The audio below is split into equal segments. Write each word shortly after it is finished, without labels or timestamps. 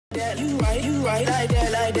that, you right like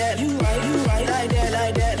that, like that, you right like that,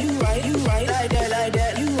 like that, you right like that, like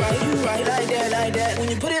that, you right like that, like that, when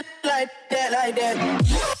you put it like that, like that.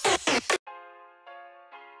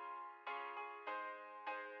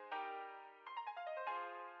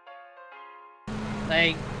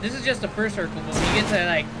 Like, this is just the first circle, but when you get to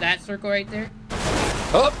like that circle right there.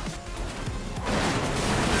 Oh!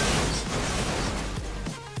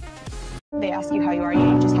 They ask you how you are,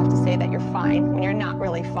 you just have to say that you're fine when you're not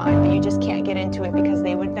really fine, but you just can't get into it because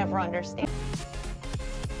they would never understand.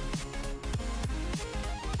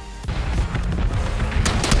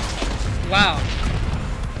 Wow.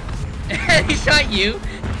 He shot you.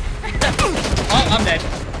 Oh, I'm dead.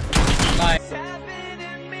 Bye.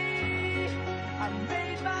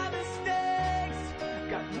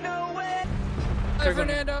 Hi,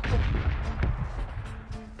 Fernando.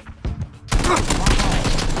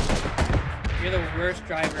 You're the worst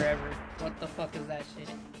driver ever. What the fuck is that shit?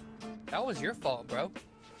 That was your fault, bro.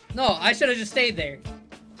 No, I should have just stayed there.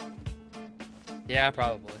 Yeah,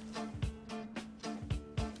 probably.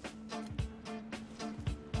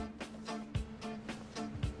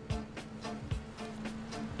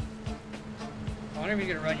 I wonder if he's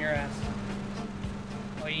gonna run your ass.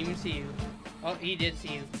 Oh, he didn't even see you. Oh, he did see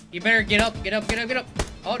you. You better get up, get up, get up, get up.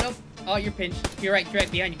 Oh, no. Oh, you're pinched. You're right,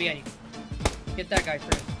 behind you, behind you. Get that guy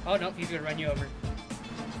first. Oh, no, he's gonna run you over.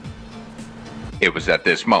 It was at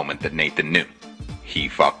this moment that Nathan knew. He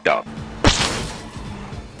fucked up.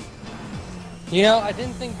 You know, I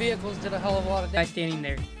didn't think vehicles did a hell of a lot of Guy damage. standing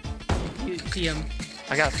there. You see him.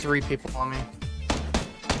 I got 3 people on me.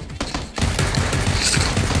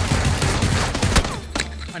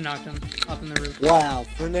 I knocked him up in the roof. Wow,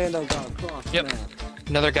 Fernando got across. Yep. Now.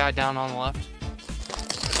 Another guy down on the left.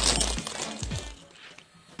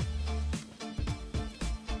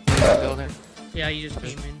 Building Yeah, you just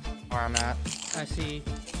came in. where I'm at. I see.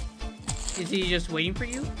 Is he just waiting for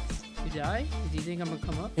you to die? Does he think I'm gonna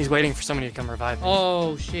come up? He's waiting for somebody to come revive me.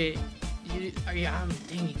 Oh shit. Yeah,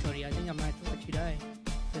 dang it, Cody. I think I might have to let you die.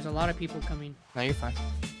 There's a lot of people coming. No, you're fine.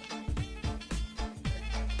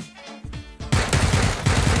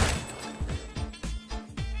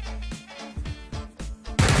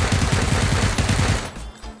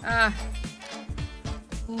 Ah.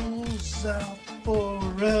 Who's out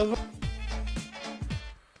forever?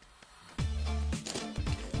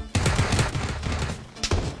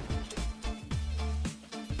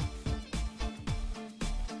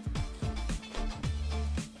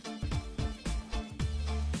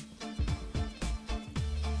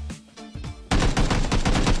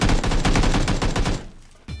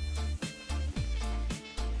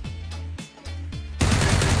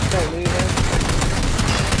 Hey, leave him.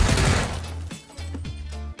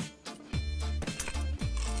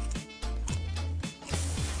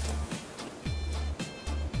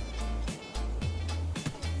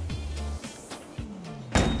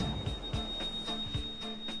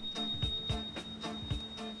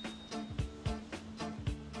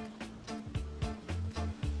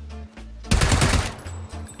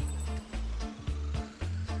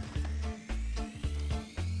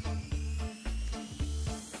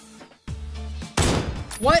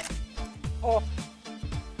 What? Oh.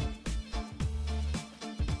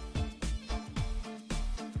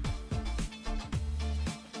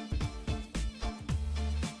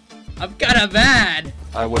 I'm kinda mad.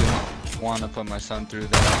 I wouldn't want to put my son through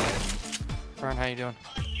that. Brian, how you doing?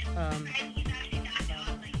 Um.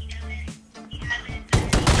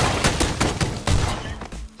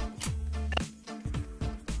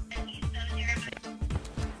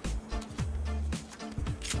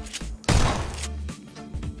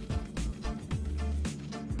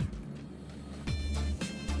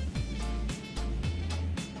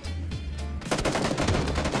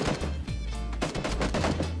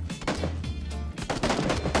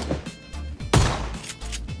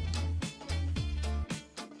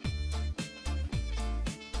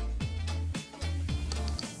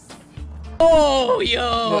 Oh,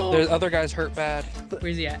 yo! There's other guys hurt bad.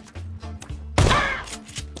 Where's he at?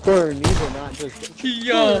 Burn, these are not just.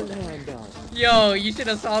 Yo! Fernando. Yo, you should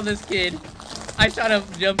have saw this kid. I shot him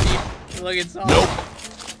jumpy. Logan saw him.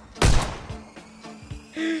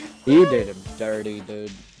 You did him dirty,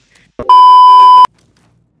 dude.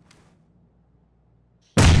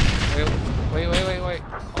 Wait.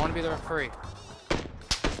 I want to be the referee.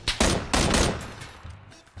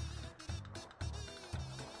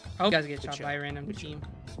 I hope you guys get shot by a random team.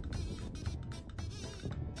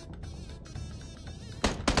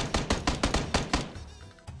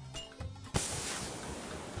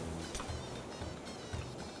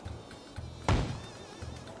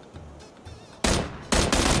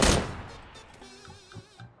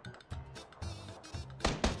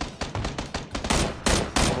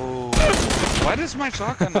 Why does my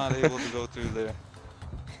shotgun not able to go through there?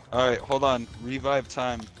 Alright, hold on. Revive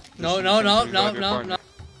time. No.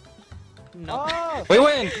 Oh, We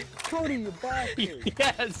win! Cody, you bastard.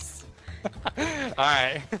 Yes!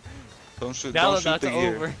 Alright. Don't shoot, Now don't shoot that's the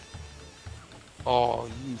gear. over. Oh,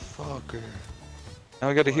 you fucker. Now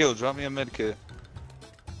I gotta heal. Drop me a med kit.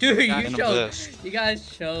 Dude, you And a chose. vest. You guys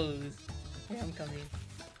chose. Yeah, I'm coming.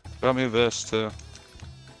 Drop me a vest too.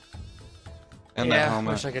 And that Yeah, I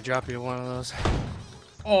helmet. wish I could drop you one of those.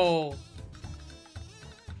 Oh.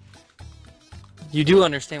 You do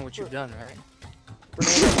understand what you've done, right?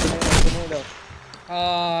 Banana.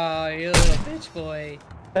 Oh, you little bitch boy.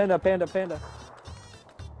 Panda.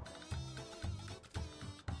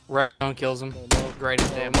 Round kills him.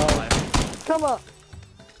 Greatest day of my life. Come on.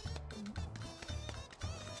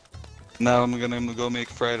 Now I'm gonna go make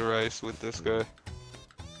fried rice with this guy.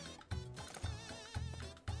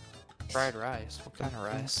 Fried rice? What kind of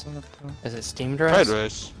rice? Is it steamed rice? Fried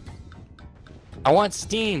rice. I want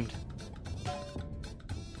steamed.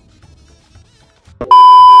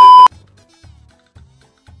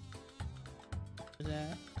 What's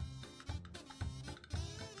that?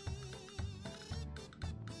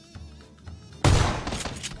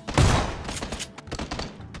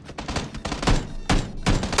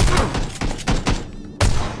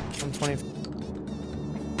 I'm 20.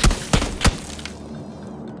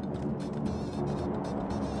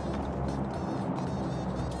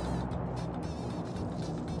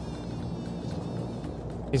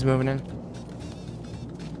 He's moving in.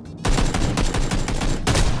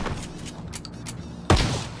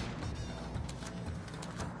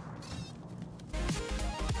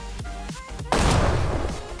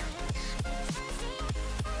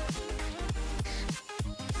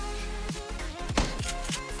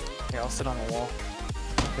 Yeah, I'll sit on the wall.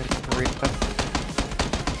 Oh,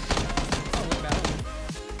 look at that.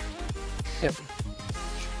 Yep.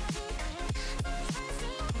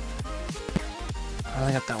 I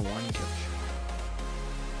only got that one kill.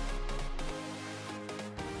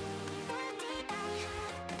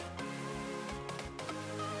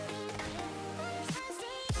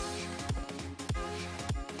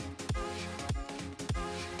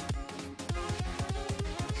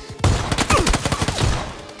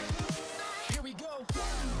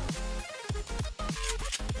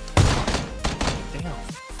 Damn.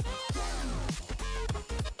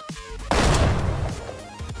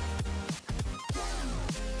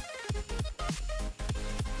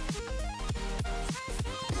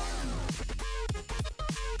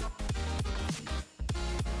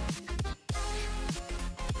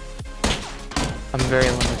 I'm very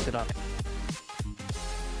limited on it.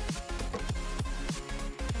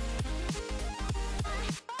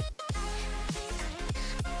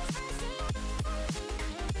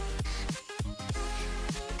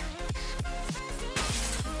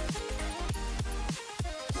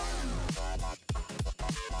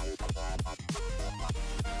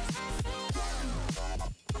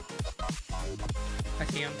 I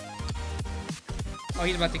see him. Oh,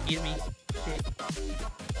 he's about to get me. Shit.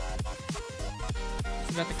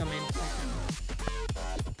 He's about to come in.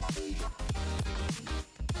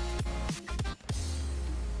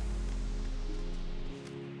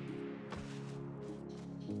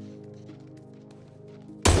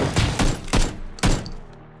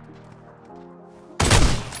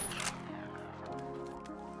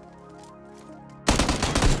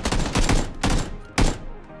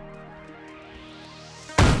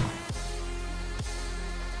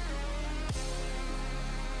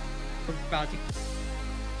 We're about to.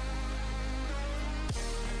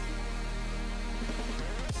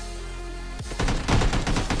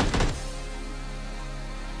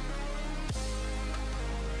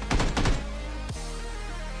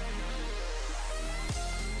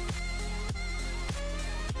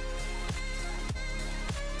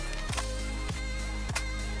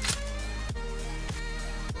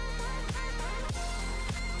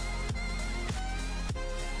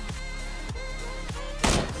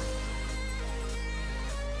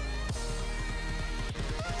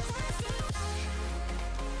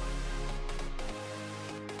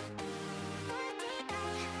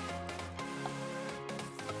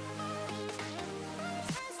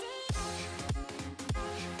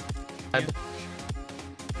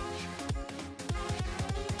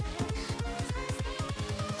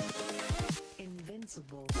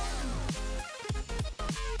 Invincible.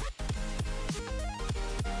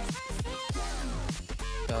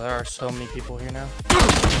 Yeah, there are so many people here now.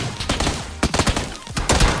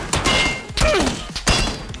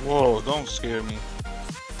 Whoa, don't scare me.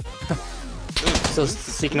 Still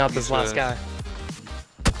seeking out this last guy.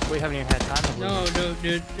 We haven't even had time to No, lose. no,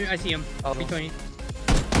 dude. I see him. Oh. 320.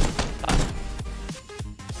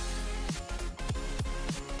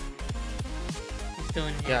 He's still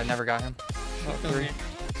in here. Yeah, I never got him. He's still in here.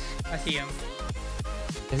 I see him.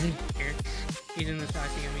 Is he? Here. He's in this. I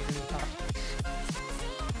see him. He's in the top.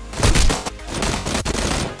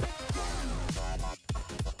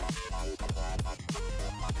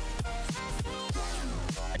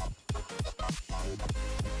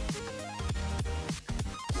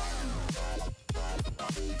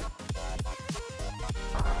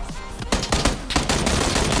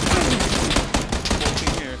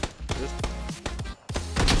 Here. This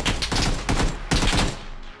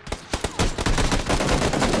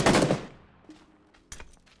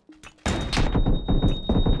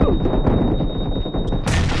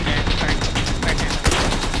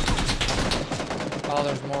Oh,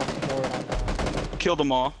 there's more forward on that. killed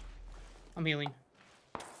them all. I'm healing.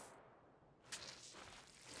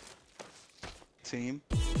 Team.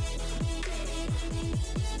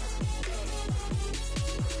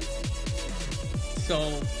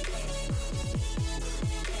 So.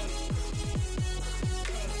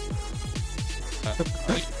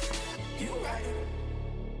 You right.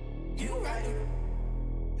 You right.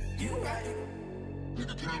 You right.